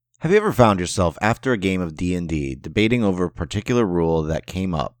Have you ever found yourself after a game of D&D debating over a particular rule that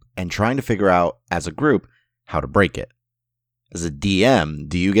came up and trying to figure out, as a group, how to break it? As a DM,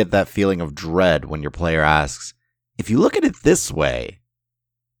 do you get that feeling of dread when your player asks, if you look at it this way?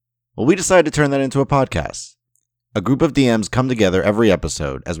 Well, we decided to turn that into a podcast. A group of DMs come together every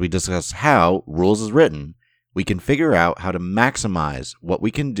episode as we discuss how, rules as written, we can figure out how to maximize what we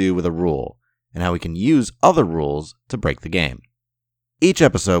can do with a rule and how we can use other rules to break the game. Each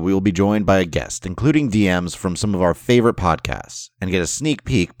episode, we will be joined by a guest, including DMs from some of our favorite podcasts, and get a sneak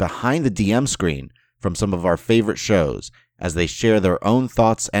peek behind the DM screen from some of our favorite shows as they share their own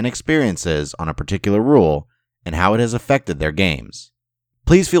thoughts and experiences on a particular rule and how it has affected their games.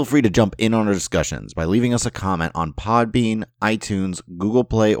 Please feel free to jump in on our discussions by leaving us a comment on Podbean, iTunes, Google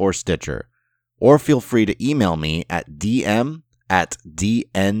Play, or Stitcher, or feel free to email me at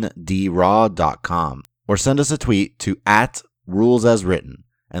dm@dndraw.com, or send us a tweet to @rules as written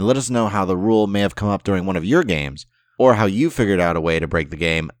and let us know how the rule may have come up during one of your games or how you figured out a way to break the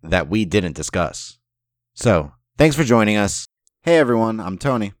game that we didn't discuss. So, thanks for joining us. Hey everyone, I'm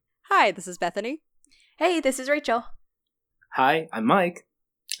Tony. Hi, this is Bethany. Hey, this is Rachel. Hi, I'm Mike.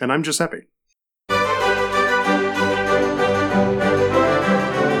 And I'm Giuseppe.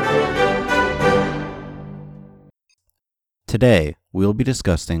 Today, we'll be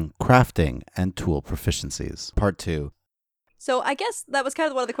discussing crafting and tool proficiencies, part 2. So I guess that was kind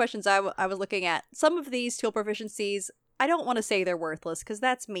of one of the questions I was looking at. Some of these tool proficiencies, I don't want to say they're worthless, because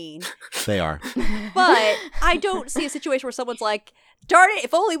that's mean. They are. But I don't see a situation where someone's like, darn it,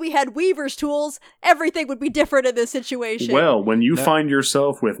 if only we had Weaver's tools, everything would be different in this situation. Well, when you find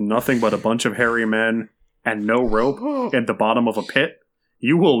yourself with nothing but a bunch of hairy men and no rope at the bottom of a pit,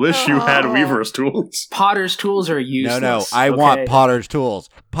 you will wish you had Weaver's tools. Potter's tools are useless. No, I want Potter's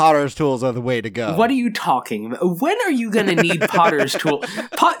tools. Potter's tools are the way to go. What are you talking about? When are you going to need Potter's tools?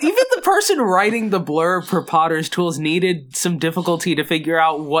 Even the person writing the blurb for Potter's tools needed some difficulty to figure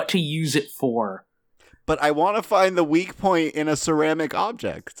out what to use it for. But I want to find the weak point in a ceramic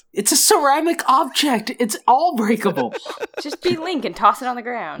object. It's a ceramic object. It's all breakable. Just be Link and toss it on the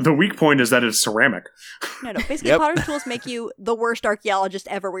ground. The weak point is that it's ceramic. No. Basically, Potter's tools make you the worst archaeologist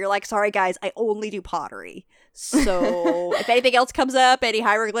ever, where you're like, sorry guys, I only do pottery. So if anything else comes up, any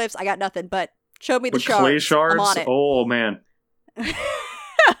hieroglyphs, I got nothing, but show me the shards. Clay shards? I'm on it. Oh, man.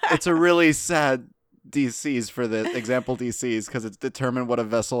 It's a really sad DCs for the example DCs because it's determined what a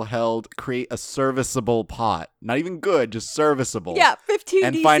vessel held, create a serviceable pot. Not even good, just serviceable. Yeah, 15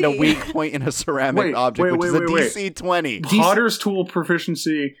 and DC. find a weak point in a ceramic object, which is a DC 20. Potter's tool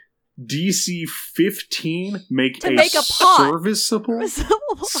proficiency DC 15 make To make a pot. serviceable?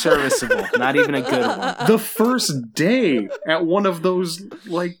 Serviceable. Not even a good one. The first day at one of those,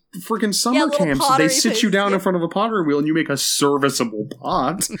 like, freaking summer little camps, pottery they sit you things, down yeah. in front of a pottery wheel and you make a serviceable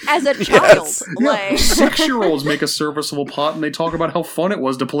pot. As a child. Yes. Like, 6-year-olds make a serviceable pot and they talk about how fun it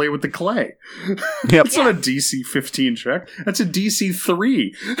was to play with the clay. Yep. That's not a DC 15 check. That's a DC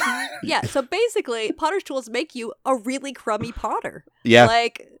 3. yeah, so basically, Potter's tools make you a really crummy potter. Yeah.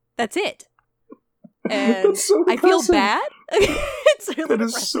 Like, that's it. And That's so I feel depressing. bad. It's really That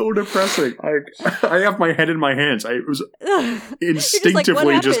is so depressing. I have my head in my hands. I was depressing. instinctively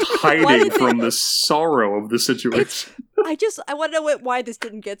what just happened? Why hiding did they- from the sorrow of the situation. I want to know why this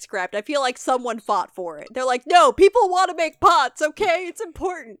didn't get scrapped. I feel like someone fought for it. They're like, no, people want to make pots, okay? It's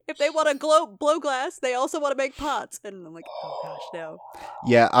important. If they want to blow glass, they also want to make pots. And I'm like, oh gosh, no.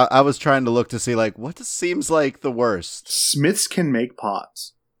 Yeah, I was trying to look to see, like, what seems like the worst? Smiths can make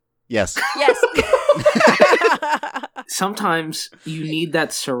pots. Yes. Yes. Sometimes you need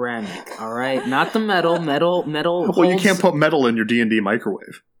that ceramic, all right? Not the metal. Metal Well, you holds- can't put metal in your D&D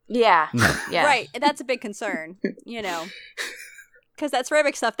microwave. Yeah. Yeah. Right, and that's a big concern, you know. Because that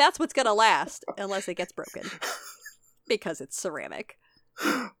ceramic stuff, that's what's going to last, unless it gets broken. Because it's ceramic.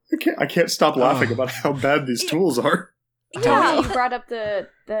 I can't stop laughing about how bad these tools are. Tony, Yeah. you brought up the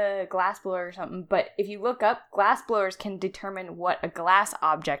glass blower or something, but if you look up, glass blowers can determine what a glass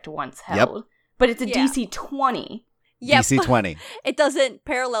object once Yep. held. But it's a Yeah. DC 20. Yep. DC 20. It doesn't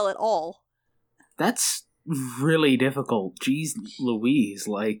parallel at all. That's really difficult. Jeez Louise,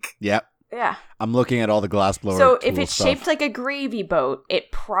 like... Yep. Yeah. I'm looking at all the glass blower So tool if it's stuff. shaped like a gravy boat,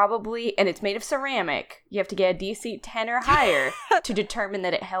 it probably, and it's made of ceramic, you have to get a DC 10 or higher to determine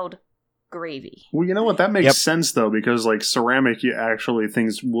that it held gravy. Well, you know what? That makes Yep. sense, though, because, like, ceramic, you actually,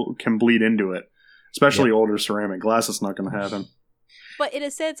 can bleed into it. Especially older ceramic. Glass, it's not going to happen. But in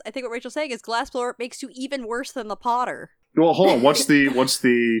a sense, I think what Rachel's saying is glassblower makes you even worse than the potter. Well, hold on. What's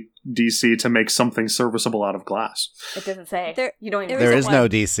the DC to make something serviceable out of glass? It doesn't say. There- you don't even there There is is one. no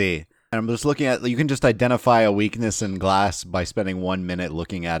DC. And I'm just looking at, you can just identify a weakness in glass by spending 1 minute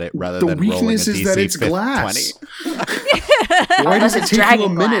looking at it rather The than rolling a weakness is DC that it's 20. glass. Why does it It's take you a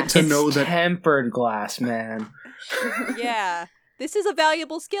dragon minute glass. to know It's that? tempered glass, man. Yeah. This is a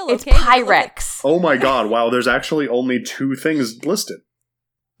valuable skill, It's okay? You can look at- Pyrex. Oh my god! Wow, there's actually only 2 things listed.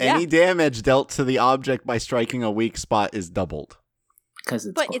 Any damage dealt to the object by striking a weak spot is doubled. Because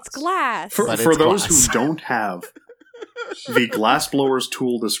it's But glass. it's glass. For But for it's those glass. who don't have the glassblower's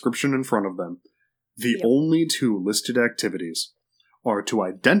tool description in front of them, the Yep. only 2 listed activities are to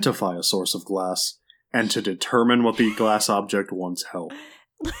identify a source of glass and to determine what the glass object once held.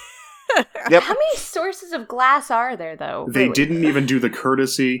 Yep. How many sources of glass are there, though? They really? didn't even do the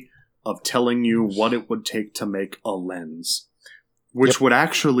courtesy of telling you what it would take to make a lens, which Yep. would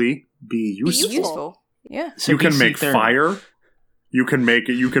actually be useful. Useful. Yeah. So You can DC make 30. fire. You can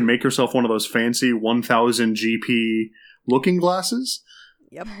make yourself one of those fancy 1000 GP looking glasses.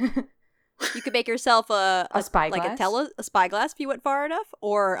 Yep. You could make yourself a spyglass? a spyglass if you went far enough,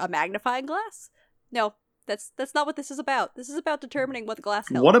 or a magnifying glass. No, that's not what this is about. This is about determining what the glass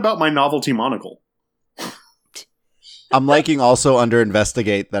held. What about my novelty monocle? I'm liking also under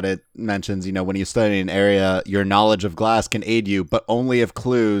investigate that it mentions, when you study an area, your knowledge of glass can aid you, but only if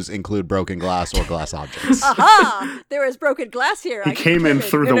clues include broken glass or glass objects. Aha! There is broken glass here. He I can came in determine.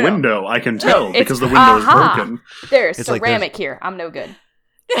 through the No. window, I can tell, it's because the window is aha. broken. There's It's like ceramic here. I'm no good.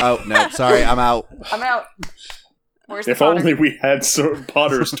 Oh, no, sorry, I'm out. I'm out. Where's the If Potter? only we had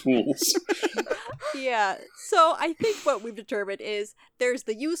Potter's tools. Yeah. So I think what we've determined is there's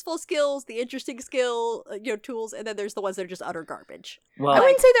the useful skills, the interesting skill, tools, and then there's the ones that are just utter garbage. Well, I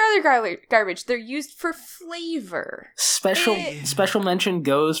wouldn't say they're other garbage. They're used for flavor. special mention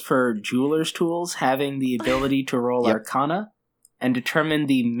goes for jeweler's tools having the ability to roll Yep. Arcana and determine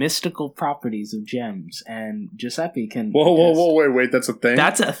the mystical properties of gems. And Giuseppe can. Whoa, wait, that's a thing?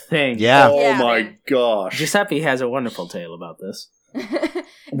 That's a thing. Yeah. Oh Yeah, my man. gosh. Giuseppe has a wonderful tale about this.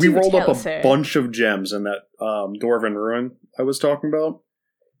 We Do rolled up tell, a sir. bunch of gems in that Dwarven Ruin I was talking about.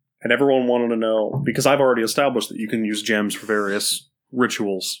 And everyone wanted to know, because I've already established that you can use gems for various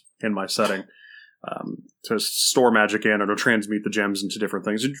rituals in my setting. To store magic in or to transmute the gems into different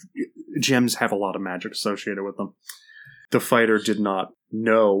things. Gems have a lot of magic associated with them. The fighter did not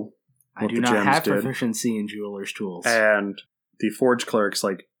know I what do the not gems have did. proficiency in jeweler's tools. And the Forge Cleric's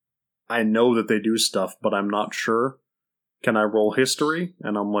like, I know that they do stuff, but I'm not sure. Can I roll history?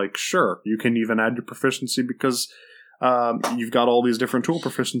 And I'm like, sure. You can even add your proficiency because you've got all these different tool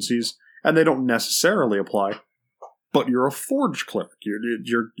proficiencies, and they don't necessarily apply. But you're a Forge Cleric.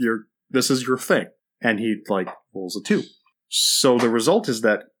 You're this is your thing. And he rolls a 2. So the result is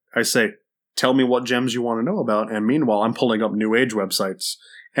that I say, tell me what gems you want to know about, and meanwhile I'm pulling up New Age websites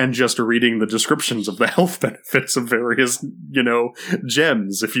and just reading the descriptions of the health benefits of various,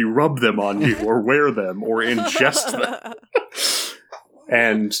 gems if you rub them on you or wear them or ingest them.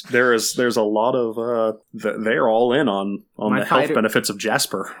 And there's a lot of they're all in on My the health fighter- benefits of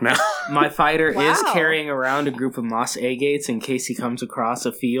Jasper now. My fighter is Wow. carrying around a group of moss agates in case he comes across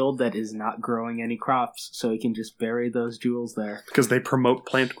a field that is not growing any crops, so he can just bury those jewels there. Because they promote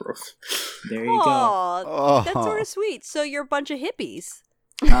plant growth. There you go. Aw, Oh. that's sort of sweet. So you're a bunch of hippies.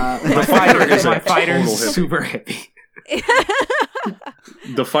 My fighter is Total hippie. super hippie.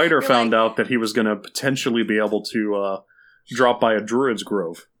 The fighter You're found like- out that he was going to potentially be able to drop by a druid's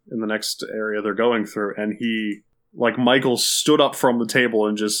grove in the next area they're going through, and he, Michael, stood up from the table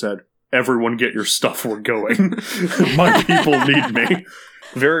and just said, "Everyone get your stuff, we're going. My people need me."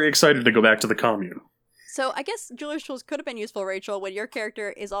 Very excited to go back to the commune. So I guess jeweler's tools could have been useful, Rachel, when your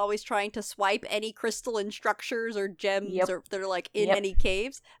character is always trying to swipe any crystalline structures or gems Yep. or that are in Yep. any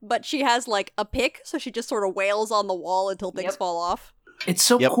caves. But she has a pick, so she just sort of wails on the wall until things Yep. fall off. It's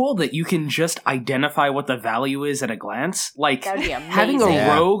so Yep. cool that you can just identify what the value is at a glance. That would be amazing. Having a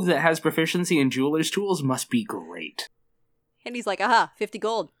Yeah. rogue that has proficiency in jeweler's tools must be great. And he's like, aha, 50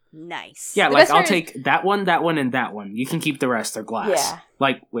 gold. Nice. Yeah, The like best I'll part is- take that one, and that one. You can keep the rest. They're glass.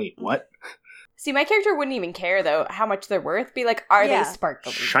 Yeah. Wait, what? See, my character wouldn't even care, though, how much they're worth. Be like, are Yeah. they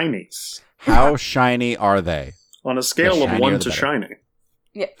sparkly? Shinies. How shiny are they? On a scale The of shinier 1 the to better.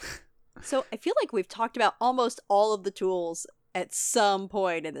 shiny. So I feel like we've talked about almost all of the tools at some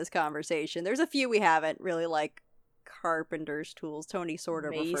point in this conversation. There's a few we haven't really, carpenter's tools. Tony sort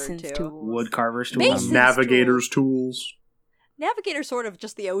of referred Mason's to. tools. Wood carver's tools. Mason's Navigator's tools. Navigator's sort of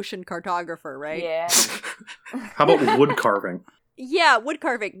just the ocean cartographer, right? Yeah. How about wood carving? Yeah, wood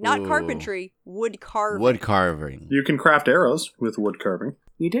carving. Not Ooh. carpentry, wood carving. Wood carving. You can craft arrows with wood carving.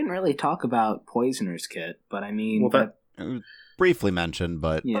 We didn't really talk about Poisoner's Kit, but I mean, Well, that- It was briefly mentioned,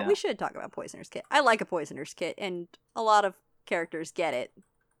 but yeah. But we should talk about Poisoner's Kit. I like a Poisoner's Kit, and a lot of characters get it.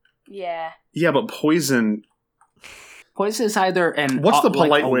 Yeah. Yeah, but poison... Poison is either an... What's the like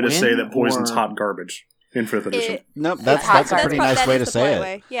polite a way to win say that poison's or- hot garbage in 5th edition? Nope, It's that's hot a garbage. pretty nice way to the say polite it.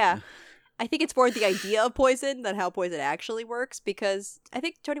 way. Yeah. I think it's more the idea of poison than how poison actually works, because I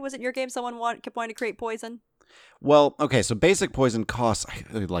think, Tony, was it in your game someone kept wanting to create poison? Well, okay, so basic poison costs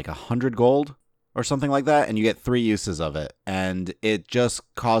like 100 gold or something like that, and you get 3 uses of it, and it just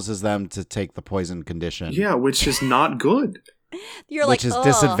causes them to take the poison condition. Yeah, which is not good. You're like, which is "Ugh."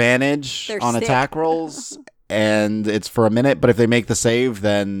 disadvantage they're on sick. attack rolls, and it's for a minute, but if they make the save,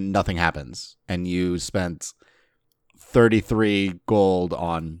 then nothing happens, and you spent 33 gold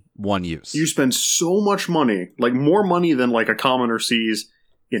on 1 use. You spend so much money, like more money than like a commoner sees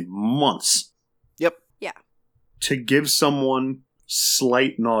in months. Yep. Yeah. To give someone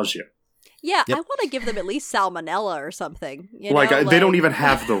slight nausea. Yeah, Yep. I want to give them at least salmonella or something. You Like, know? they don't even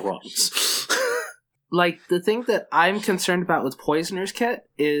have the runs. Like, the thing that I'm concerned about with Poisoner's Kit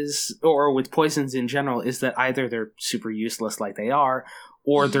is, or with poisons in general, is that either they're super useless like they are,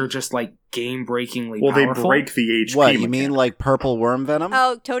 or they're just, like, game-breakingly Well, they powerful. break the HP. What, you mechanic. mean like purple worm venom?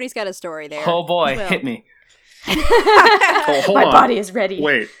 Oh, Tony's got a story there. Oh boy, Well, hit me. Oh, hold My on. body is ready.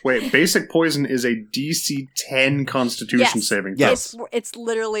 Wait. Basic poison is a DC 10 Constitution Yes. saving throw, Yes. It's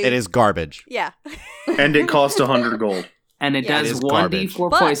literally... It is garbage. Yeah. and it costs 100 gold. And it Yeah. It does is 1d4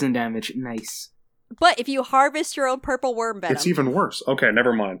 But- poison damage. Nice. But if you harvest your own purple worm venom, It's even worse. Okay,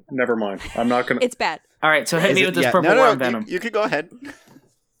 never mind. I'm not gonna. it's bad. Alright, so hit Is me it- with this yeah, purple no, worm venom. You could go ahead.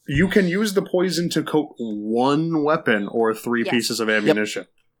 You can use the poison to coat 1 weapon or 3 Yes. pieces of ammunition.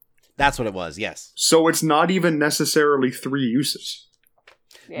 That's what it was, yes. So it's not even necessarily 3 uses.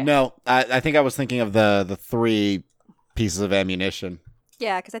 Yeah. No, I think I was thinking of the 3 pieces of ammunition.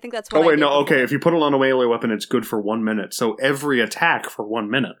 Yeah, because I think that's what Oh I wait, did no. before. Okay, if you put it on a melee weapon, it's good for 1 minute. So every attack for 1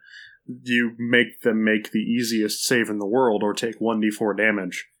 minute, you make them make the easiest save in the world or take 1d4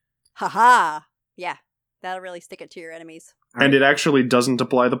 damage. Haha. Yeah, that'll really stick it to your enemies. And it actually doesn't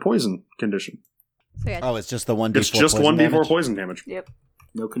apply the poison condition. So yeah, Oh, it's just the 1d4 It's just poison 1d4 damage? poison damage. Yep.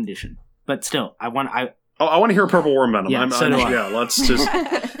 No condition. But still, I Oh, I want to hear purple worm venom. Yeah, so do I. Yeah, let's just.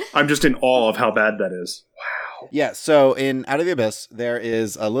 I'm just in awe of how bad that is. Yeah, so in Out of the Abyss, there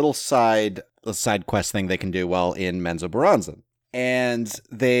is a little side quest thing they can do while in Menzoberranzan. And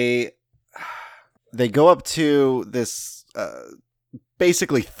they go up to this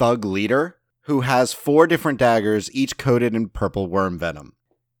basically thug leader who has 4 different daggers, each coated in purple worm venom.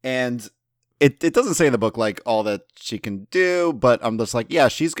 And it doesn't say in the book like all that she can do, but I'm just like, yeah,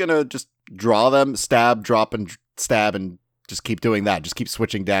 she's gonna just draw them, stab, drop, and stab, and just keep doing that. Just keep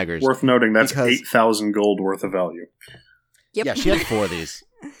switching daggers. Worth noting, that's Because- 8,000 gold worth of value. yep. Yeah, she had 4 of these.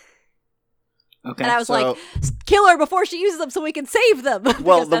 Okay. And I was So- like, kill her before she uses them so we can save them. Well,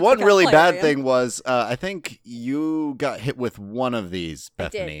 Because the that's one kind of really player I bad am. thing was, I think you got hit with one of these, I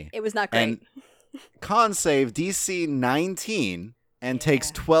Bethany. did. It was not great. And con save DC 19 and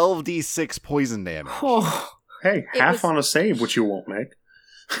takes 12d6 poison damage Oh, Hey, It half was- on a save, which you won't make.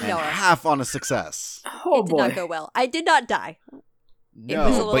 and No. half on a success. oh it did boy. not go well. I did not die. It was a No,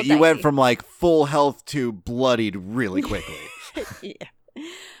 little but you went dicey. from like full health to bloodied really quickly. Yeah.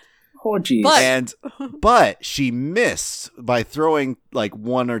 Oh geez. But- But she missed by throwing like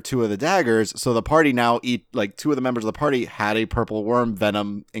 1 or 2 of the daggers, so the party now like 2 of the members of the party had a purple worm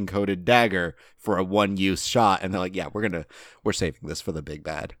venom encoded dagger for a 1-use shot, and they're like, yeah, we're saving this for the big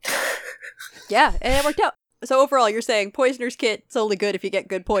bad. Yeah, and it worked out. So overall, you're saying Poisoner's Kit's only good if you get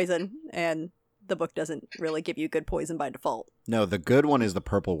good poison, and the book doesn't really give you good poison by default. No, the good one is the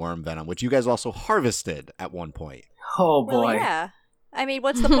purple worm venom, which you guys also harvested at one point. oh boy. Well, yeah. I mean,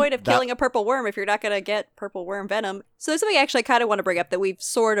 what's the point of killing a purple worm if you're not going to get purple worm venom? So there's something actually I kind of want to bring up that we've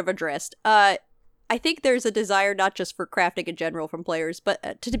sort of addressed. I think there's a desire not just for crafting in general from players,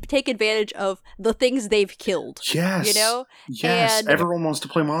 but to take advantage of the things they've killed. Yes. You know? Yes. And- Everyone wants to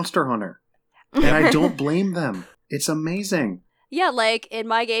play Monster Hunter. And I don't blame them. It's amazing. Yeah, like in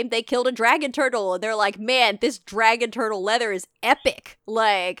my game, they killed a dragon turtle, and they're like, "Man, this dragon turtle leather is epic!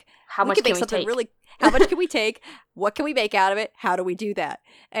 Like, How much could can make we something take? really? How much can we take? What can we make out of it? How do we do that?"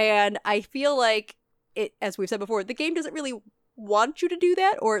 And I feel like it, as we've said before, the game doesn't really want you to do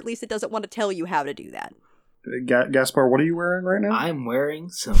that, or at least it doesn't want to tell you how to do that. Gaspar, what are you wearing right now? I'm wearing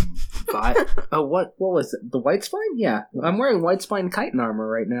some. Oh, what was it? The White Spine? Yeah, I'm wearing White Spine chitin armor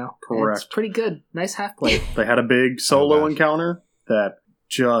right now. Correct. It's pretty good. Nice half plate. They had a big solo gosh. encounter that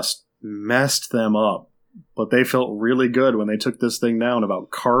just messed them up. But they felt really good when they took this thing down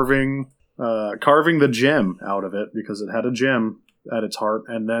about carving the gem out of it, because it had a gem at its heart,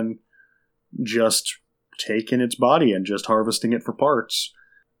 and then just taking its body and just harvesting it for parts.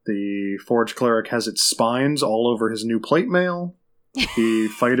 The Forge Cleric has its spines all over his new plate mail. The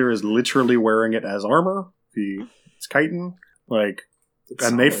fighter is literally wearing it as armor. It's chitin. Like,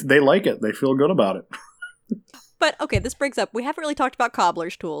 and they like it. They feel good about it. But, okay, this brings up, we haven't really talked about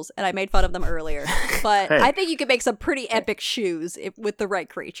cobbler's tools, and I made fun of them earlier. But Hey. I think you could make some pretty epic shoes with the right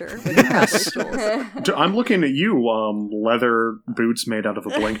creature, with the cobbler's tools. I'm looking at you, leather boots made out of a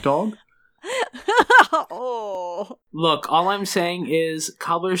blink dog. Oh. Look, all I'm saying is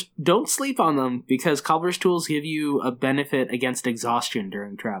cobblers, don't sleep on them, because cobbler's tools give you a benefit against exhaustion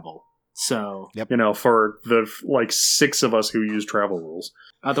during travel. So, You know, for the, 6 of us who use travel rules.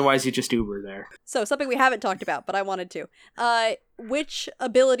 otherwise you just Uber there. So, something we haven't talked about, but I wanted to. Which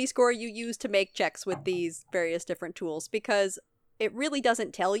ability score you use to make checks with these various different tools? Because it really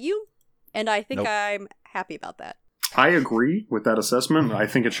doesn't tell you, and I think Nope. I'm happy about that. I agree with that assessment. I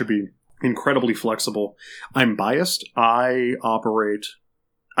think it should be incredibly flexible. I'm biased. I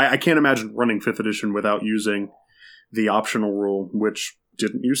can't imagine running 5th edition without using the optional rule, which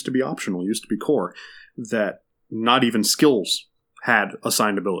didn't used to be optional, used to be core, that not even skills had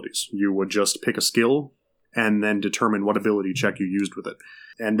assigned abilities. You would just pick a skill and then determine what ability check you used with it.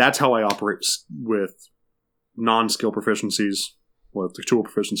 And that's how I operate with non-skill proficiencies, with the tool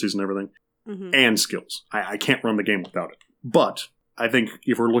proficiencies and everything, Mm-hmm. and skills. I can't run the game without it. But I think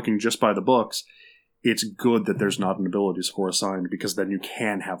if we're looking just by the books, it's good that there's not an ability score assigned, because then you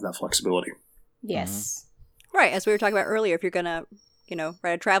can have that flexibility. Yes. Right, as we were talking about earlier, if you're gonna,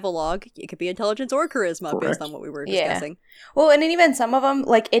 write a travel log, it could be intelligence or charisma Correct. based on what we were Yeah. discussing. Well, and then even some of them,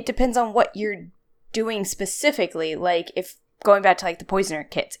 it depends on what you're doing specifically. Like, if going back to the poisoner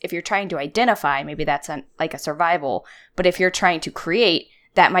kits, if you're trying to identify, maybe that's a survival. But if you're trying to create,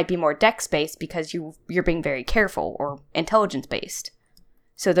 that might be more dex based because you're being very careful, or intelligence based.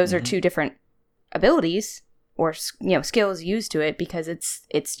 So those are 2 different abilities or skills used to it, because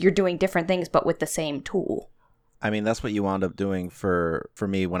it's you're doing different things but with the same tool. I mean, that's what you wound up doing for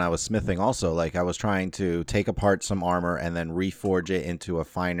me when I was smithing also. Like, I was trying to take apart some armor and then reforge it into a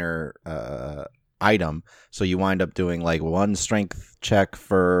finer item. So you wind up doing, 1 strength check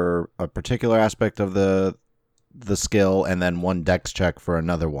for a particular aspect of the skill, and then 1 dex check for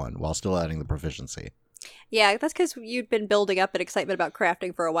another one, while still adding the proficiency. Yeah, that's because you'd been building up an excitement about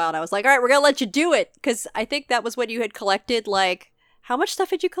crafting for a while, and I was like, all right, we're gonna let you do it, because I think that was when you had collected, how much stuff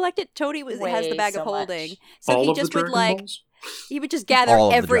had you collected? Tony has the Way bag so of holding. much. So All he of just the would, Dragon Balls? he would just gather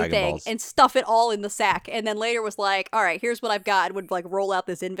All of the Dragon everything Balls. and stuff it all in the sack, and then later was like, all right, here's what I've got, and would roll out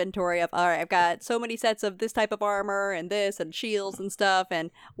this inventory of, all right, I've got so many sets of this type of armor and this and shields and stuff, and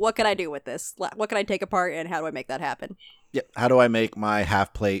what can I do with this? What can I take apart, and how do I make that happen? Yep. How do I make my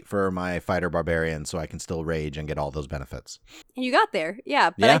half plate for my fighter barbarian so I can still rage and get all those benefits? And you got there, yeah.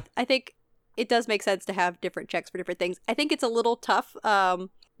 But Yeah. I think it does make sense to have different checks for different things. I think it's a little tough,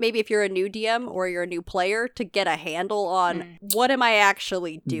 maybe if you're a new DM or you're a new player, to get a handle on what am I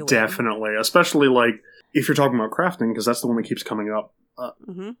actually doing. Definitely. Especially, if you're talking about crafting, because that's the one that keeps coming up.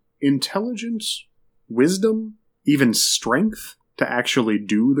 Mm-hmm. Intelligence, wisdom, even strength to actually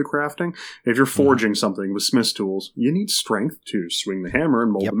do the crafting. If you're forging something with smith's tools, you need strength to swing the hammer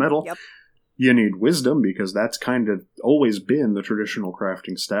and mold Yep. the metal. Yep. You need wisdom, because that's kind of always been the traditional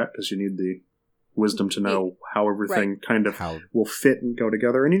crafting stat, because you need the wisdom to know how everything kind of How will fit and go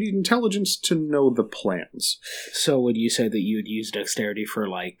together, and you need intelligence to know the plans. So would you say that you would use dexterity for,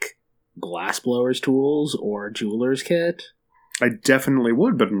 glassblower's tools or jeweler's kit? I definitely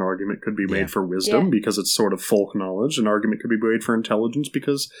would, but an argument could be made Yeah. for wisdom Yeah. because it's sort of folk knowledge. An argument could be made for intelligence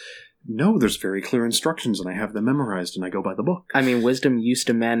because, no, there's very clear instructions and I have them memorized and I go by the book. I mean, wisdom used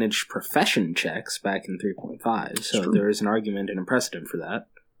to manage profession checks back in 3.5, so true. there is an argument and a precedent for that.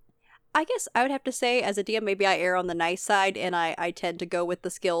 I guess I would have to say, as a DM, maybe I err on the nice side, and I tend to go with the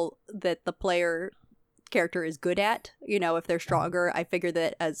skill that the player character is good at. If they're stronger, I figure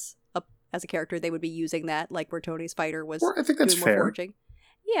that as a character, they would be using that, like where Tony's fighter was Well, I think that's doing fair. more forging.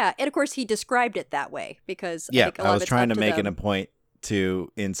 Yeah, and of course he described it that way because I Yeah, think a lot I of was it's trying up to make it a them. point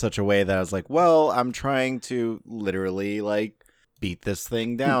to in such a way that I was like, well, I'm trying to literally beat this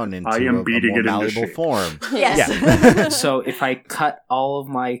thing down into I am a beating more it into malleable shape. form. Yes. Yeah. So if I cut all of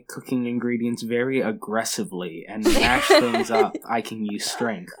my cooking ingredients very aggressively and mash things up, I can use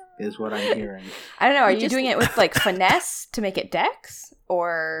strength, is what I'm hearing. I don't know. Are You you just- doing it with finesse to make it dex,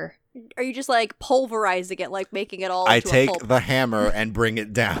 or Are you just pulverizing it, making it all I into a take pulp? the hammer and bring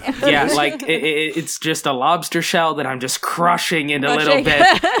it down. Yeah, it's just a lobster shell that I'm just crushing in a little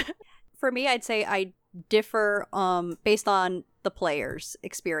bit. For me, I'd say I differ based on the player's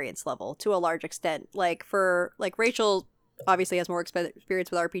experience level to a large extent. Rachel obviously has more experience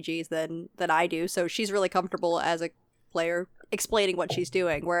with RPGs than I do, so she's really comfortable as a player explaining what she's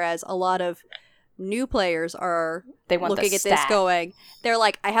doing, whereas a lot of new players are They want looking the at this stat. going, they're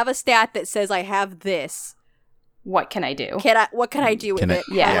like, I have a stat that says I have this. What can I do? What can I do with Can I- it?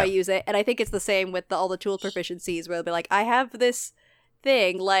 Yeah. How do I use it? And I think it's the same with all the tool proficiencies where they'll be like, I have this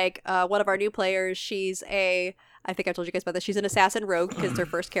thing. Like one of our new players, I think I told you guys about this. She's an assassin rogue because it's her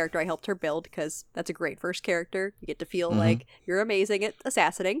first character. I helped her build because that's a great first character. You get to feel like you're amazing at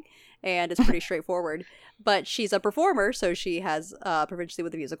assassinating, and it's pretty straightforward. But she's a performer, so she has proficiency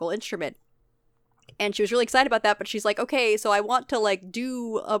with a musical instrument. And she was really excited about that, but she's like, okay, so I want to like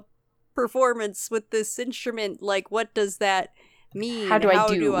do a performance with this instrument. Like, what does that mean? How do I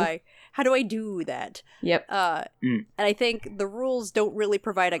do that? Yep. And I think the rules don't really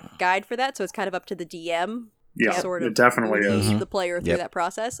provide a guide for that, so it's kind of up to the DM Yeah, to sort of it definitely lead is. Mhm. the player through Yep. that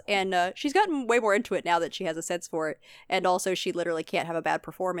process. And she's gotten way more into it now that she has a sense for it. And also, she literally can't have a bad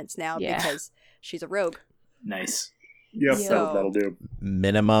performance now Yeah. because she's a rogue. Nice. Yep, So- that'll do.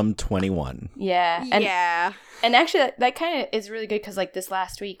 Minimum 21. Yeah. Yeah. And actually, that kind of is really good because, like, this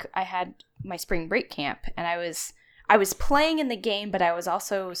last week I had my spring break camp, and I was playing in the game, but I was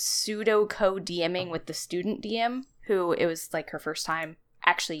also pseudo co-DMing with the student DM, who it was like her first time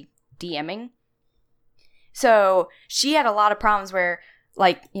actually DMing. So she had a lot of problems where,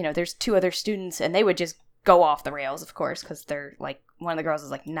 like, you know, there's 2 other students, and they would just go off the rails, of course, because they're like, one of the girls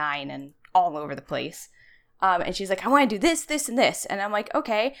is like 9 and all over the place. And she's like, I want to do this, this, and this. And I'm like,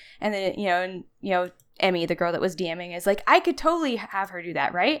 okay. And then, Emmy, the girl that was DMing, is like, I could totally have her do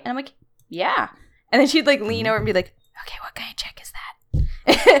that, right? And I'm like, yeah. And then she'd like lean over and be like, okay, what kind of check is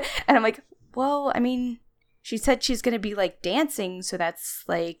that? And I'm like, well, I mean, she said she's going to be like dancing. So that's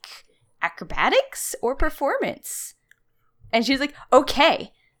like acrobatics or performance. And she's like,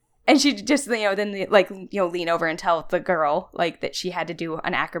 okay. And she just, lean over and tell the girl like that she had to do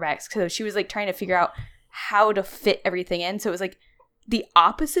an acrobatics. So she was like trying to figure out how to fit everything in. So it was like the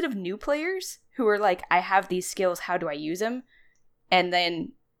opposite of new players who were like, I have these skills, how do I use them? And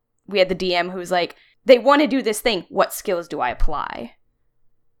then we had the DM who's like, they want to do this thing, what skills do I apply?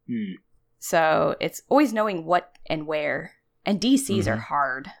 So it's always knowing what and where. And DCs are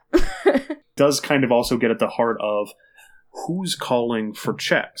hard. Does kind of also get at the heart of who's calling for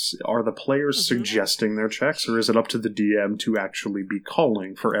checks. Are the players suggesting their checks, or is it up to the DM to actually be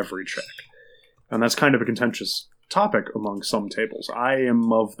calling for every check? And that's kind of a contentious topic among some tables. I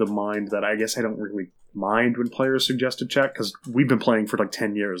am of the mind that I guess I don't really mind when players suggest a check, because we've been playing for like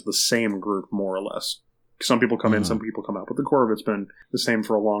 10 years, the same group, more or less. Some people come in, some people come out, but the core of it's been the same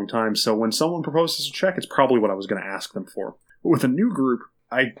for a long time. So when someone proposes a check, it's probably what I was going to ask them for. But with a new group,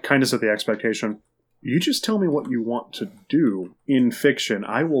 I kind of set the expectation, you just tell me what you want to do. In fiction,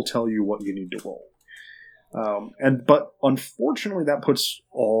 I will tell you what you need to roll. But unfortunately, that puts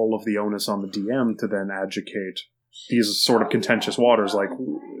all of the onus on the DM to then educate these sort of contentious waters, like,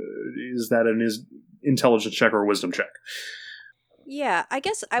 is that an intelligence check or a wisdom check? Yeah, I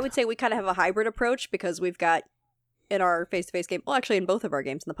guess I would say we kind of have a hybrid approach because we've got in our face-to-face game, well, actually in both of our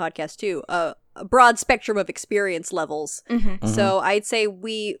games in the podcast too, a broad spectrum of experience levels. So I'd say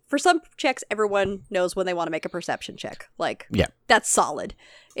for some checks, everyone knows when they want to make a perception check. Like, that's solid.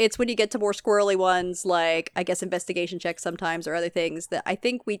 It's when you get to more squirrely ones, like, I guess, investigation checks sometimes or other things that I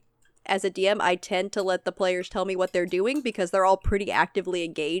think as a DM, I tend to let the players tell me what they're doing because they're all pretty actively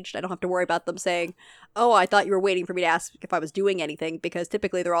engaged. I don't have to worry about them saying, oh, I thought you were waiting for me to ask if I was doing anything, because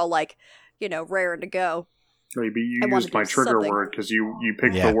typically they're all like, raring to go. Maybe you I used my wanna do trigger something. word because you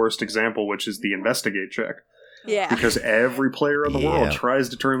picked the worst example, which is the investigate check. Yeah. Because every player in the world Yeah. tries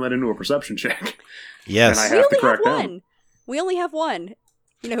to turn that into a perception check. Yes. And I We have only to crack have down. one. We only have one.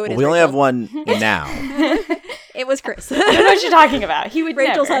 You know who it is? we only Rachel? have one now. It was Chris. I don't know what you're talking about. He would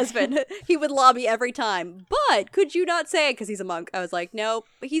Rachel's never. husband. He would lobby every time. But could you not say it because he's a monk? I was like, no.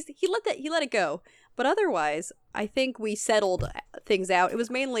 But he let it go. But otherwise, I think we settled things out. It was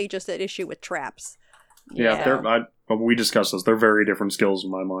mainly just an issue with traps. Yeah, we discussed this. They're very different skills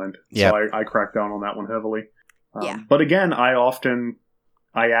in my mind. Yeah. So I cracked down on that one heavily. Yeah. But again, I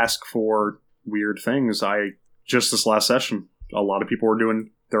ask for weird things. Just this last session, a lot of people were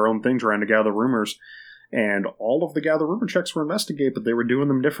doing their own thing, trying to gather rumors. And all of the gather rumor checks were investigate, but they were doing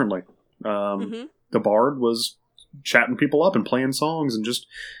them differently. The bard was chatting people up and playing songs and just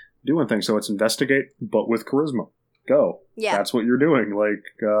doing things. So it's investigate, but with charisma. Go. Yeah. That's what you're doing. Like,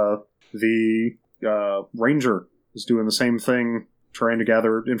 the ranger is doing the same thing, trying to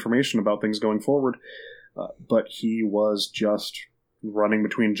gather information about things going forward. But he was just running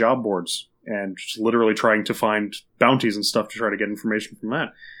between job boards and just literally trying to find bounties and stuff to try to get information from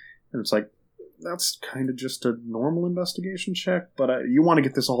that. And it's like, that's kind of just a normal investigation check, but you want to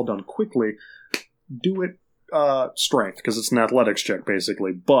get this all done quickly. Do it strength, because it's an athletics check,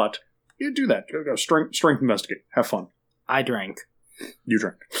 basically. But do that. Go strength investigate. Have fun. I drank. You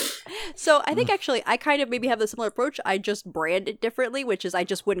drink. So I think actually I kind of maybe have the similar approach. I just brand it differently, which is I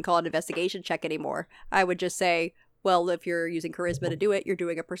just wouldn't call it an investigation check anymore. I would just say, well, if you're using charisma to do it, you're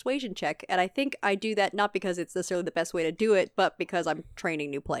doing a persuasion check. And I think I do that not because it's necessarily the best way to do it, but because I'm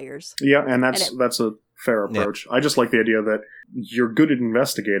training new players. Yeah, and that's a fair approach. I just like the idea that you're good at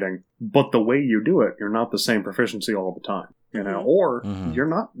investigating, but the way you do it, you're not the same proficiency all the time. You know, or you're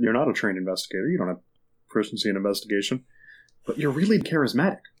not a trained investigator. You don't have proficiency in investigation, but you're really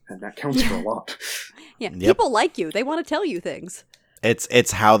charismatic, and that counts for a lot. Yeah, Yep. people like you. They want to tell you things.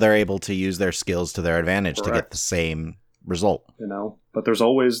 It's how they're able to use their skills to their advantage to get Correct. the same result. You know, but there's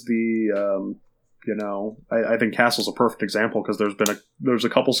always the you know, I think Castle's a perfect example because there's a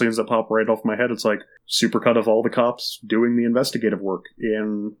couple scenes that pop right off my head. It's like supercut of all the cops doing the investigative work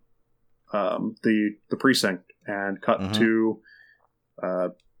in the precinct, and cut to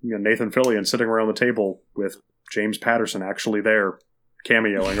Nathan Fillion sitting around the table with James Patterson actually there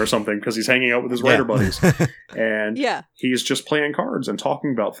cameoing or something because he's hanging out with his writer buddies, and Yeah. he's just playing cards and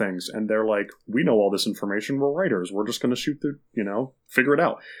talking about things, and they're like, we know all this information, we're writers, we're just going to shoot figure it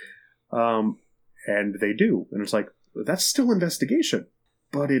out. And they do, and it's like, that's still investigation,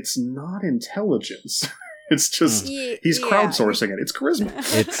 but it's not intelligence. It's just he's crowdsourcing it. It's charisma.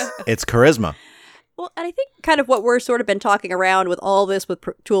 It's charisma. Well, and I think kind of what we're sort of been talking around with all this with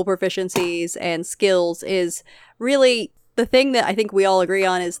tool proficiencies and skills is really the thing that I think we all agree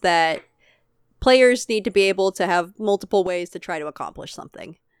on is that players need to be able to have multiple ways to try to accomplish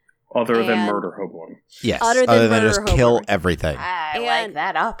something. Other than And- murder hoboing. Yes. Other Other than than just murder kill hobo. everything. I And- like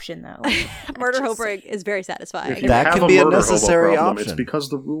that option, though. Murder Just hovering is very satisfying. If you That have can be a murder hobo necessary problem, option. It's because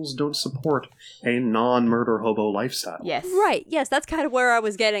the rules don't support a non-murder hobo lifestyle. Yes. Right. Yes, that's kind of where I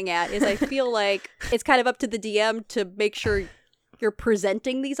was getting at. Is I feel like it's kind of up to the DM to make sure you're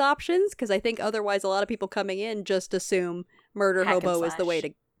presenting these options, because I think otherwise a lot of people coming in just assume murder Hack and hobo is the way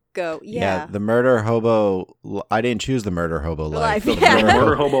slash. to go. Yeah. Yeah. The murder hobo. I didn't choose the murder hobo life. Life, The yeah. The murder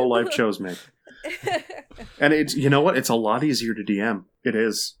murder hobo- hobo life chose me. And it's, you know what? It's a lot easier to DM. It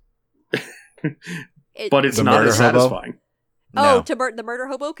is. But it's The not murder as hobo? satisfying. Oh, No. to the murder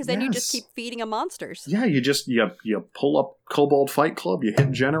hobo, because then you just Yes. keep feeding them monsters. Yeah, you pull up Kobold Fight Club, you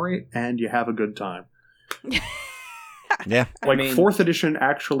hit generate, and you have a good time. Yeah. Like, mean- 4th edition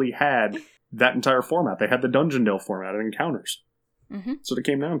actually had that entire format. They had the Dungeon Dale format of encounters. Mhm. That's what it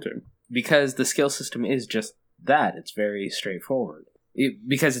came down to. Because the skill system is just that. It's very straightforward.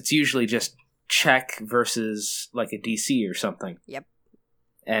 Because it's usually just check versus like a DC or something. Yep.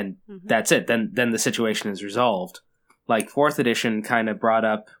 And Mhm. that's it. Then the situation is resolved. Like 4th edition kind of brought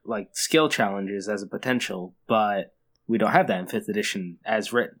up like skill challenges as a potential, but we don't have that in 5th edition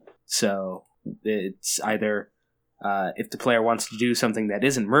as written. So it's either if the player wants to do something that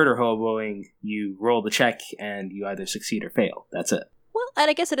isn't murder hoboing, you roll the check and you either succeed or fail. That's it. Well, and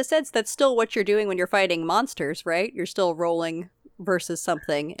I guess in a sense, that's still what you're doing when you're fighting monsters, right? You're still rolling versus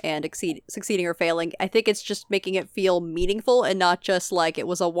something and succeeding or failing. I think it's just making it feel meaningful and not just like it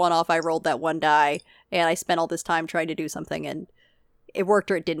was a one-off, I rolled that one die and I spent all this time trying to do something and it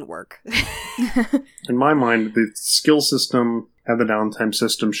worked or it didn't work. In my mind, the skill system and the downtime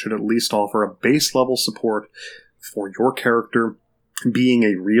system should at least offer a base level support for your character being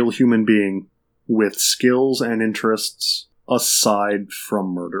a real human being with skills and interests aside from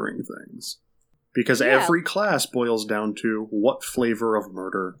murdering things. Because Yeah. every class boils down to what flavor of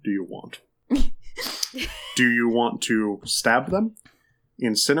murder do you want? Do you want to stab them?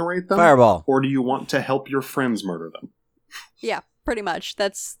 Incinerate them? Fireball. Or do you want to help your friends murder them? Yeah, pretty much.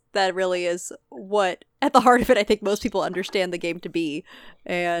 That really is what, at the heart of it, I think most people understand the game to be.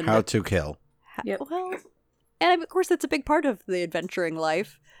 And How to kill. Yep. Well, and of course that's a big part of the adventuring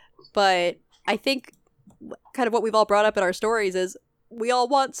life, but I think kind of what we've all brought up in our stories is we all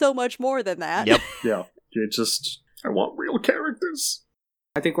want so much more than that. Yep. Yeah. I want real characters.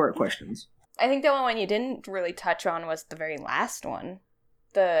 I think we're at questions. I think the one you didn't really touch on was the very last one.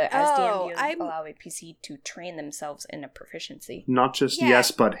 The as Oh, DM I'm- allow a PC to train themselves in a proficiency. Not just Yeah.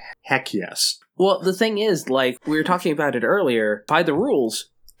 yes, but heck yes. Well, the thing is, like, we were talking about it earlier, by the rules,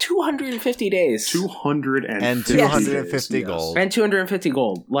 250 days. 250 And days, 250 yes. gold. And 250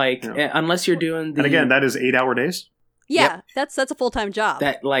 gold. Like, Yeah. unless you're doing the... And again, that is 8-hour days. Yeah, that's a full-time job.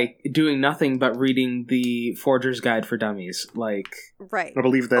 that, like, doing nothing but reading the Forger's Guide for Dummies. Like, right. I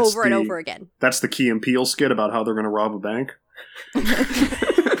believe that's Over and over again. That's the Key and Peele skit about how they're going to rob a bank. I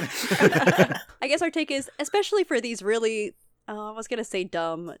guess our take is, especially for these really, I was going to say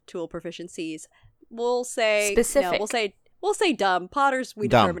dumb tool proficiencies, we'll say... Specific. No, we'll say we'll say dumb. Potters we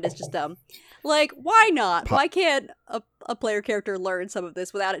Dumb. determined is just dumb. Like, why not? Why can't a player character learn some of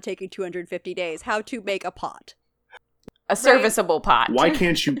this without it taking 250 days? How to make a pot. A serviceable pot. Why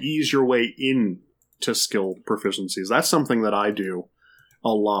can't you ease your way into skill proficiencies? That's something that I do a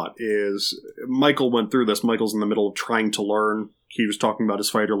lot. Is Michael went through this. Michael's in the middle of trying to learn. He was talking about his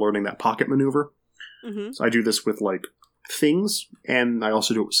fighter learning that pocket maneuver. Mm-hmm. So I do this with like things, and I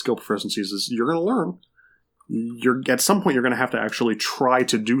also do it with skill proficiencies. Is you're going to learn. At some point you're going to have to actually try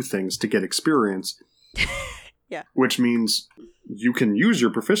to do things to get experience. Yeah. Which means you can use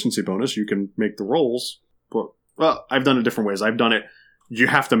your proficiency bonus. You can make the rolls, but well, I've done it different ways. I've done it. You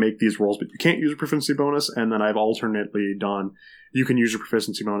have to make these rolls, but you can't use a proficiency bonus. And then I've alternately done. You can use your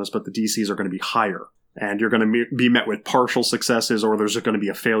proficiency bonus, but the DCs are going to be higher, and you're going to be met with partial successes, or there's going to be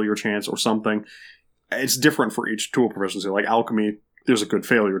a failure chance or something. It's different for each tool proficiency. Like alchemy, there's a good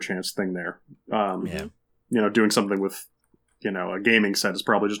failure chance thing there. Yeah. Doing something with, a gaming set is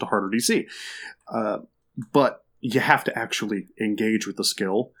probably just a harder DC. But you have to actually engage with the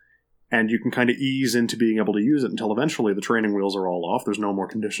skill, and you can kind of ease into being able to use it until eventually the training wheels are all off. There's no more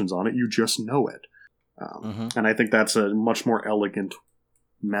conditions on it. You just know it. And I think that's a much more elegant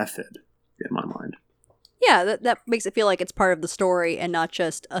method in my mind. Yeah, that makes it feel like it's part of the story and not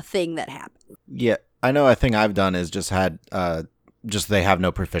just a thing that happened. Yeah, I know a thing I've done is just had they have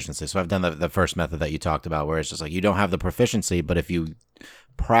no proficiency. So I've done the first method that you talked about, where it's just like you don't have the proficiency, but if you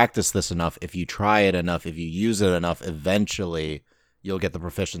practice this enough, if you try it enough, if you use it enough, eventually you'll get the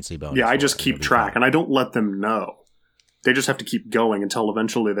proficiency bonus. Yeah, I for just it. keep It'll be track, fun. and I don't let them know. They just have to keep going until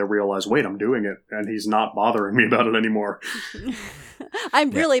eventually they realize, wait, I'm doing it, and he's not bothering me about it anymore. I'm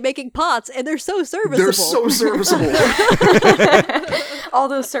really making pots, and they're so serviceable. They're so serviceable. All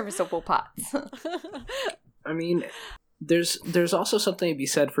those serviceable pots. I mean, there's also something to be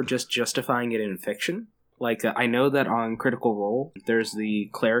said for just justifying it in fiction. Like, I know that on Critical Role, there's the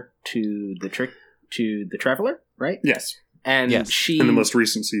cleric to the traveler, right? Yes, And Yes. she in the most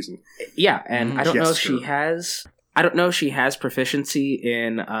recent season. yeah, and I don't know if Jester. she has. I don't know if she has proficiency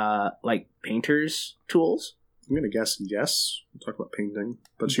in like painter's tools, I'm going to guess yes. We'll talk about painting,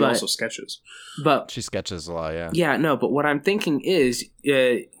 but she But- also sketches. but She sketches a lot, yeah. yeah, no. But what I'm thinking is,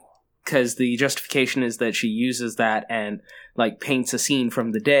 because the justification is that she uses that and like paints a scene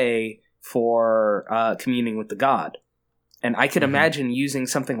from the day for communing with the god, and I could Mhm. imagine using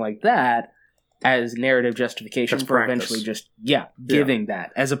something like that as narrative justification That's for practice. eventually just giving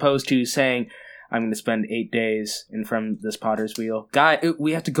that, as opposed to saying, I'm going to spend 8 days in front of this potter's wheel. Guy,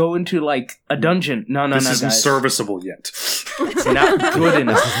 we have to go into like a dungeon. No, This no, isn't guys. serviceable yet. It's not good This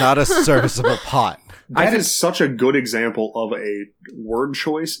enough. is not a serviceable pot. That is such a good example of a word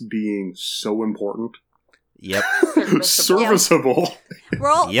choice being so important. Yep. Serviceable. We're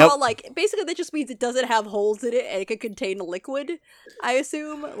all Yep. like, basically that just means it doesn't have holes in it and it can contain a liquid, I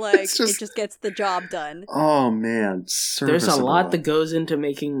assume. Like, It's just- it just gets the job done. Oh man, There's a lot that serviceable. goes into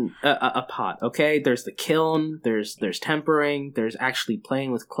making a pot. Okay, there's the kiln. There's tempering. There's actually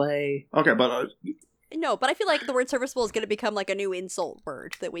playing with clay. Okay, but No, but I feel like the word serviceable is going to become like a new insult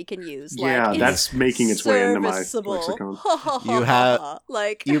word that we can use. yeah, Like, that's making its way into my serviceable. lexicon. You have-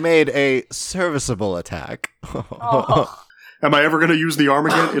 like, You made a serviceable attack. Oh. Am I ever going to use the arm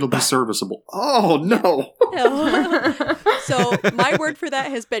again? It'll be serviceable. Oh no! so my word for that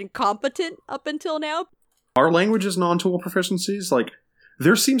has been competent up until now. Are languages non-tool proficiencies? Like,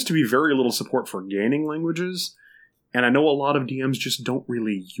 there seems to be very little support for gaining languages, and I know a lot of DMs just don't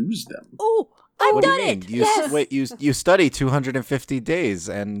really use them. Oh, I've What do done you mean? it. You Yes. wait, you study 250 days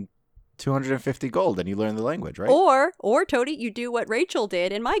and 250 gold, and you learn the language, right? Or Tony, you do what Rachel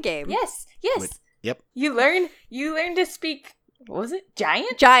did in my game. Yes. Wait, yep. You learn to speak, what was it?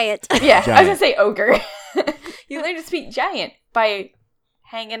 Giant? Giant. Yeah, I was Giant. gonna say ogre. You learn to speak giant by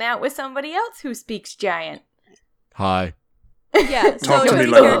hanging out with somebody else who speaks giant. Hi. Yeah, so Talk to me Tony's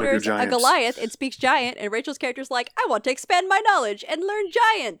like one of your character's a giants. Goliath and speaks giant, and Rachel's character's like, I want to expand my knowledge and learn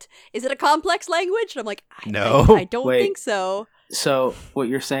giant. Is it a complex language? And I'm like, No. I don't Wait. think so. So what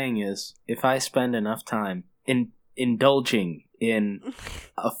you're saying is, if I spend enough time indulging in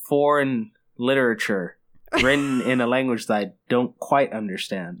a foreign literature written in a language that I don't quite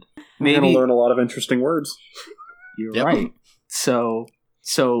understand, I'm maybe going to learn a lot of interesting words. you're Yep. right. So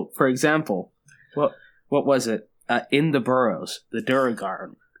for example, what was it? In the Burrows, the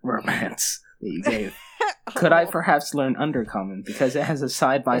Duragar romance that you gave. Could I perhaps learn Undercommon because it has a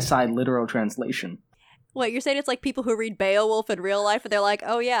side-by-side literal translation? What, you're saying it's like people who read Beowulf in real life and they're like,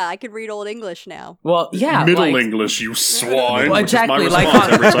 oh yeah, I can read Old English now. Well, yeah, Middle like, English, you swine. Well, which is my exactly.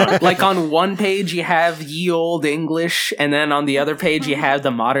 response every time. Like on one page you have ye old English, and then on the other page you have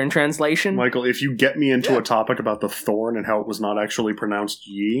the modern translation. Michael, if you get me into a topic about the thorn and how it was not actually pronounced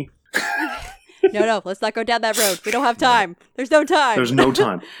ye, No, let's not go down that road. We don't have time. There's no time. there's no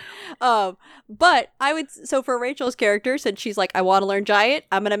time. But I would, so for Rachel's character, since she's like, I want to learn Giant,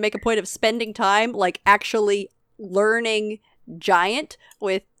 I'm going to make a point of spending time, like, actually learning Giant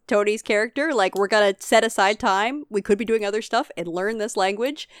with Tony's character. Like, we're going to set aside time. We could be doing other stuff and learn this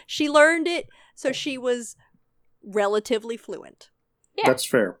language. She learned it, so she was relatively fluent. Yeah. That's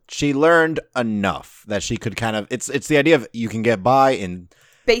fair. She learned enough that she could kind of, it's the idea of you can get by in,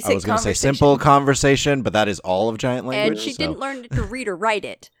 Basic I was going to say conversation. simple conversation, but that is all of giant language. And she so- didn't learn to read or write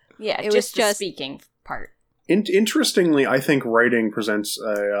it. Yeah, It was the just- speaking part. Interestingly, I think writing presents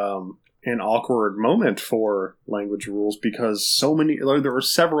an awkward moment for language rules because there are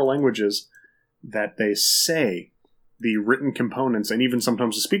several languages that they say the written components and even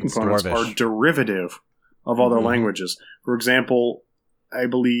sometimes the speaking components Dwarvish. are derivative of other Mhm. languages. For example, I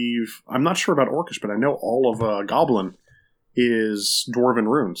believe, I'm not sure about Orcish, but I know all of Goblin is Dwarven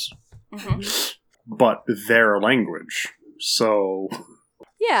runes, Mhm. but their language. So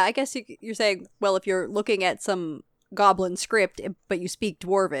Yeah, I guess you're saying, well, if you're looking at some goblin script, but you speak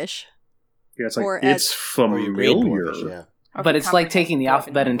Dwarvish. yeah, it's Or like it's Or you read familiar. Dwarvish, yeah. Or But it's like taking the Dwarven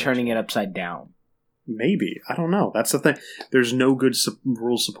alphabet and language. turning it upside down. Maybe. I don't know. That's the thing. There's no good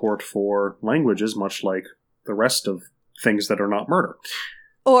rule support for languages, much like the rest of things that are not murder.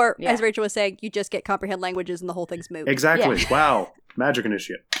 Or, Yeah. as Rachel was saying, you just get comprehend languages and the whole thing's moot. Exactly. Yeah. Wow. Magic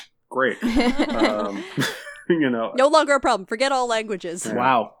initiate. Great. You know, No longer a problem. Forget all languages. Yeah.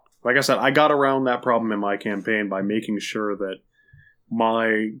 Wow. like I said, I got around that problem in my campaign by making sure that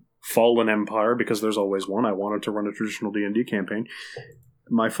my Fallen Empire, because there's always one, I wanted to run a traditional D&D campaign.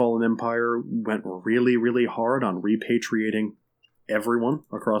 My Fallen Empire went really, really hard on repatriating everyone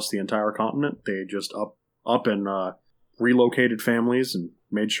across the entire continent. They just up and relocated families and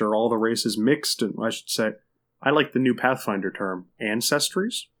made sure all the races mixed. And I should say, I like the new Pathfinder term,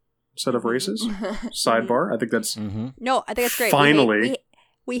 ancestries instead of races. Sidebar. I think that's Mm-hmm. No, I think that's great. Finally.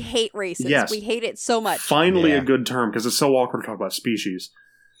 We hate races. Yes. We hate it so much. finally Yeah. a good term because it's so awkward to talk about species.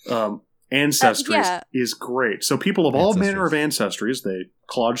 Ancestries yeah. is great. So people of all Ancestries. manner of ancestries, they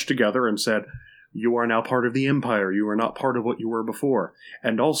clodged together and said, you are now part of the Empire. You are not part of what you were before.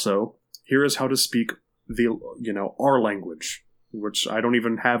 And also, here is how to speak our language, which I don't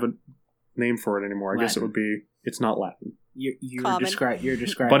even have a name for it anymore. I guess it Latin. would be, it's not Latin. You're Common.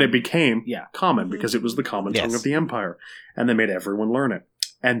 describing. But it became Yeah. common Mhm. because it was the common tongue Yes. of the Empire. And they made everyone learn it.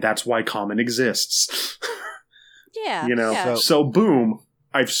 And that's why common exists. Yeah. You know, yeah. so boom,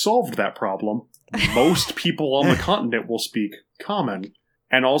 I've solved that problem. Most people on the continent will speak common.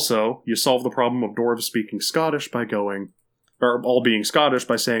 And also, you solve the problem of dwarves speaking Scottish by all being Scottish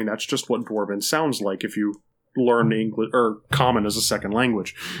by saying that's just what Dwarven sounds like if you learn English or common as a second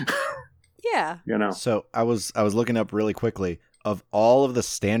language. Yeah. You know, So I was looking up really quickly of all of the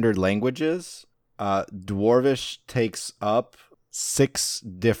standard languages, Dwarvish takes up 6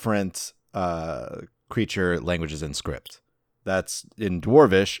 different creature languages in script. That's in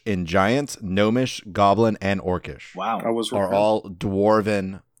Dwarvish, in Giant, Gnomish, Goblin, and Orcish. I Wow. was Are all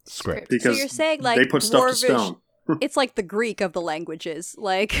Dwarven script. because so you're saying like they put stuff to Dwarvish, stone. it's like the Greek of the languages,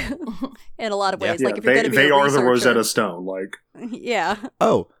 like in a lot of Yeah. ways. Yeah, like if you're they going to be they a are the researcher- Rosetta Stone. Like Yeah.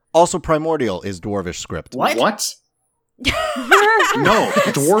 Oh, also Primordial is Dwarvish script. What? No,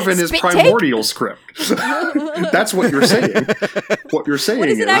 Dwarven is Spit take? primordial script. That's what you're saying. What you're saying What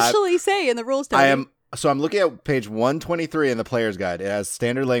does it is actually say in the rules? Tony? I'm looking at page 123 in the player's guide. It has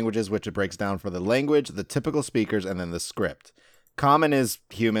standard languages, which it breaks down for the language, the typical speakers, and then the script. Common is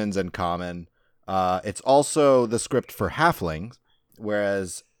humans and common. It's also the script for halflings,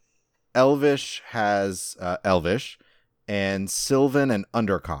 whereas Elvish has Elvish, and Sylvan and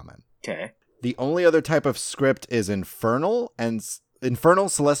Undercommon. Okay. The only other type of script is Infernal,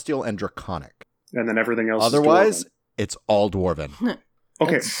 Celestial, and Draconic. and then everything else. Otherwise, is Dwarven. it's all Dwarven.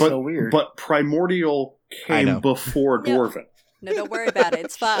 Okay, That's but so weird. But primordial I know. came before Yeah. Dwarven. No, don't worry about it.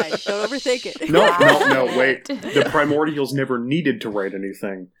 It's fine. Don't overthink it. No, wait. The primordials never needed to write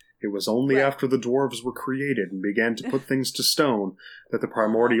anything. It was only Right. after the dwarves were created and began to put things to stone that the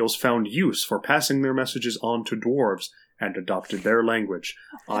primordials found use for passing their messages on to dwarves and adopted their language.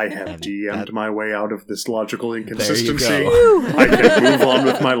 I have And DM'd that- my way out of this logical There you inconsistency. go. I can move on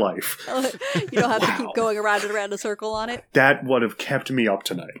with my life. You don't have to Wow. keep going around and around a circle on it. That would have kept me up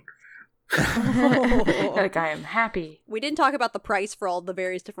tonight. Like, I am happy. We didn't talk about the price for all the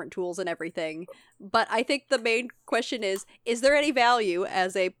various different tools and everything, but I think the main question is there any value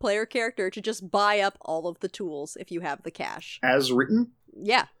as a player character to just buy up all of the tools if you have the cash? As written?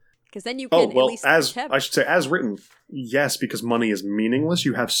 Yeah, because then you can Oh, well, at least as attempt. I should say, as written, yes, because money is meaningless.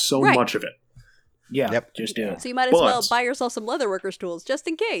 You have so Right. much of it. Yeah, Yep. just do it. So you might as But- well buy yourself some leatherworkers tools just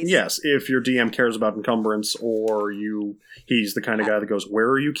in case. Yes, if your DM cares about encumbrance, or he's the kind of guy that goes, "Where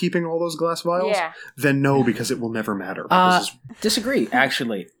are you keeping all those glass vials?" Yeah. Then no, because it will never matter. This is Disagree,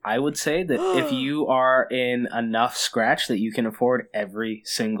 actually. I would say that if you are in enough scratch that you can afford every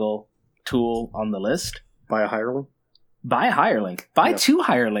single tool on the list, buy a hireling, buy a hireling. Buy Yeah. 2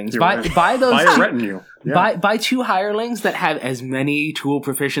 hirelings. You're Buy right. buy those buy two- a retinue. Yeah. Buy 2 hirelings that have as many tool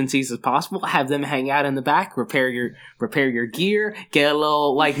proficiencies as possible. Have them hang out in the back, repair your gear, get a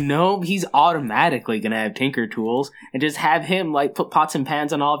little gnome. He's automatically gonna have tinker tools, and just have him put pots and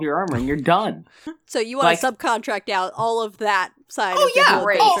pans on all of your armor, and you're done. So you want to subcontract out all of that side Oh, of the yeah. whole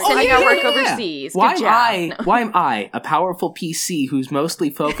Great. thing. Sending yeah, out work yeah, yeah. overseas. Why Good am job. why am I, a powerful PC who's mostly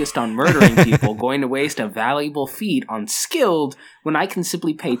focused on murdering people, going to waste a valuable feat on skilled when I can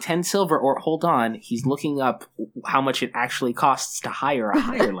simply pay 10 silver? Or hold on, he's looking up how much it actually costs to hire a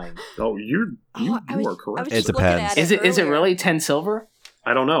hireling. Oh, you I are was correct. just It looking depends. at Is it earlier. really 10 silver?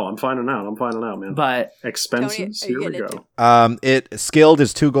 I don't know. I'm finding out, man. But Expenses. Tony, are you Here we getting go. It skilled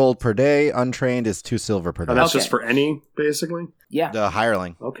is 2 gold per day. Untrained is 2 silver per day. And that's Okay. just for any, basically. yeah. The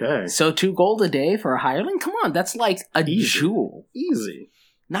hireling. Okay, So 2 gold a day for a hireling? Come on, that's like a Easy. jewel. easy.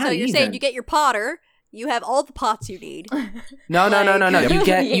 Not So you're even. saying you get your potter, you have all the pots you need. No. Yep. You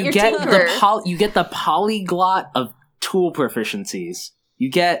get You get your tinker. you get the polyglot of tool proficiencies. You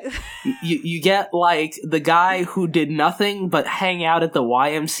get you get the guy who did nothing but hang out at the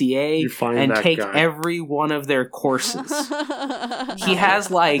YMCA You find and that take guy. every one of their courses. He has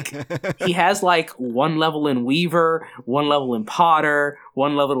 1 level in Weaver, 1 level in Potter,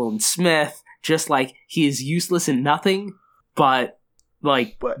 1 level in Smith. Just he is useless in nothing, but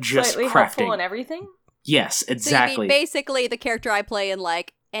just Slightly helpful crafting. and everything. Yes, So you exactly. mean basically the character I play in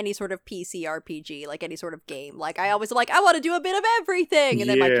any sort of PC RPG, any sort of game. I always I want to do a bit of everything, and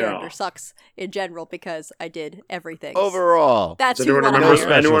then my Yeah. character sucks in general because I did everything. Overall. That's Does who anyone you wanna remember?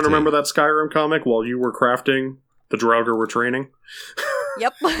 hire. Anyone Specialty. remember that Skyrim comic while you were crafting? The Draugr were training.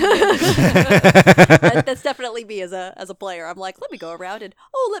 Yep. That's definitely me as a player. I'm let me go around and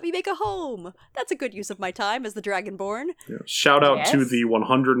let me make a home. That's a good use of my time as the Dragonborn. Yeah. Shout out to Yes. the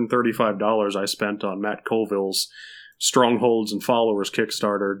 $135 I spent on Matt Colville's Strongholds and Followers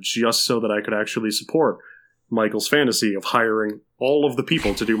Kickstarter just so that I could actually support Michael's fantasy of hiring all of the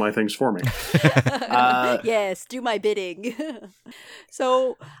people to do my things for me. Yes, do my bidding.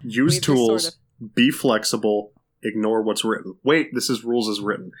 So Use We've just tools, sort be flexible, ignore what's written. Wait, this is rules as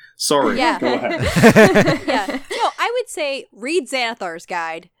written. Sorry, Yeah. go ahead. yeah, no, I would say read Xanathar's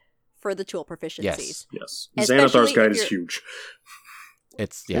guide for the tool proficiencies. Yes. Yes. Especially Xanathar's guide if is you're- huge.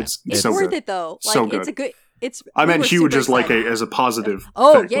 It's It's so worth good. it though. So It's good. a good. It's. I we meant were huge super as excited. as a positive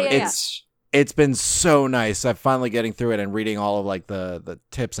Oh, thing. yeah, Like, yeah, yeah. it's been so nice. I'm finally getting through it and reading all of the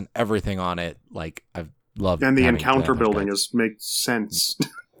tips and everything on it. I've loved And the having encounter Xanathar's building guides. makes sense.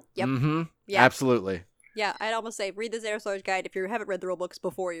 Yep. Mm-hmm. Yeah. Absolutely. Yeah, I'd almost say read the Xanathar's guide if you haven't read the rulebooks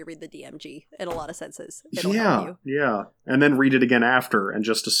before you read the DMG. In a lot of senses, it'll help you. Yeah. And then read it again after and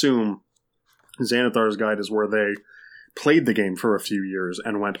just assume Xanathar's guide is where they played the game for a few years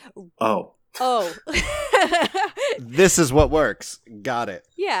and went, oh. Oh. This is what works. Got it.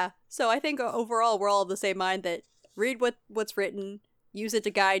 Yeah. So I think overall we're all of the same mind that read what's written, use it to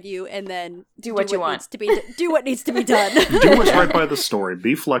guide you, and then Do what you want. needs to be do what needs to be done. Do what's right by the story.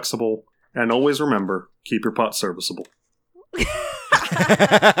 Be flexible. And always remember, keep your pot serviceable.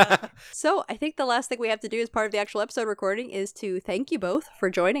 So I think the last thing we have to do as part of the actual episode recording is to thank you both for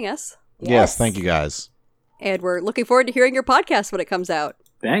joining us. Yes, thank you guys. And we're looking forward to hearing your podcast when it comes out.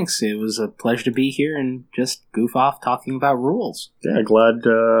 Thanks. It was a pleasure to be here and just goof off talking about rules. Yeah, glad,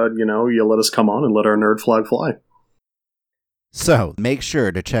 you let us come on and let our nerd flag fly. So make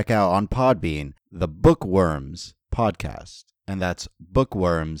sure to check out on Podbean the Bookworms podcast. And that's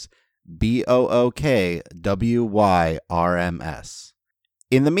Bookworms, BOOKWYRMS.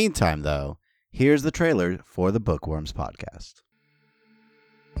 In the meantime, though, here's the trailer for the Bookworms podcast.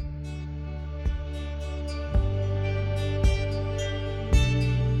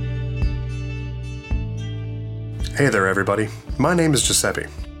 Hey there, everybody. My name is Giuseppe,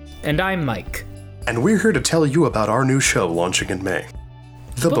 And I'm Mike. and we're here to tell you about our new show launching in May,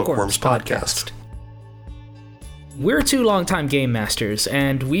 the Bookworms Podcast. We're two longtime game masters,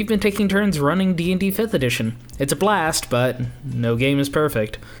 and we've been taking turns running D&D 5th edition. It's a blast, but no game is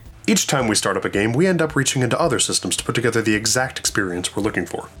perfect. Each time we start up a game, we end up reaching into other systems to put together the exact experience we're looking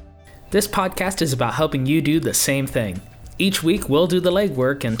for. This podcast is about helping you do the same thing. Each week, we'll do the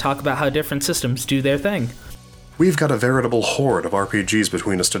legwork and talk about how different systems do their thing. We've got a veritable horde of RPGs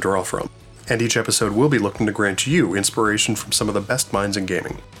between us to draw from, and each episode will be looking to grant you inspiration from some of the best minds in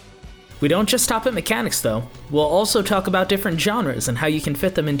gaming. We don't just stop at mechanics, though. We'll also talk about different genres and how you can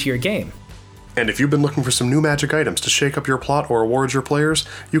fit them into your game. And if you've been looking for some new magic items to shake up your plot or reward your players,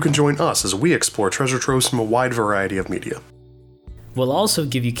 you can join us as we explore treasure troves from a wide variety of media. We'll also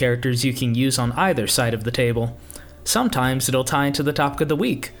give you characters you can use on either side of the table. Sometimes it'll tie into the topic of the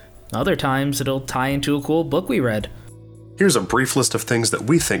week. Other times it'll tie into a cool book we read. Here's a brief list of things that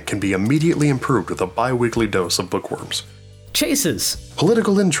we think can be immediately improved with a bi-weekly dose of bookworms. Chases,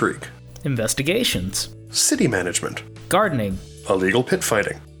 Political intrigue, investigations, city management, gardening, illegal pit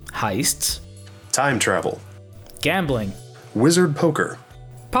fighting, heists, time travel, gambling, wizard poker,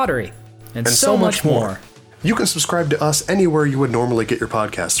 pottery, and so much more. You can subscribe to us anywhere you would normally get your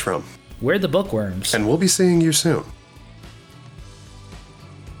podcasts from, We're the Bookworms. and we'll be seeing you soon.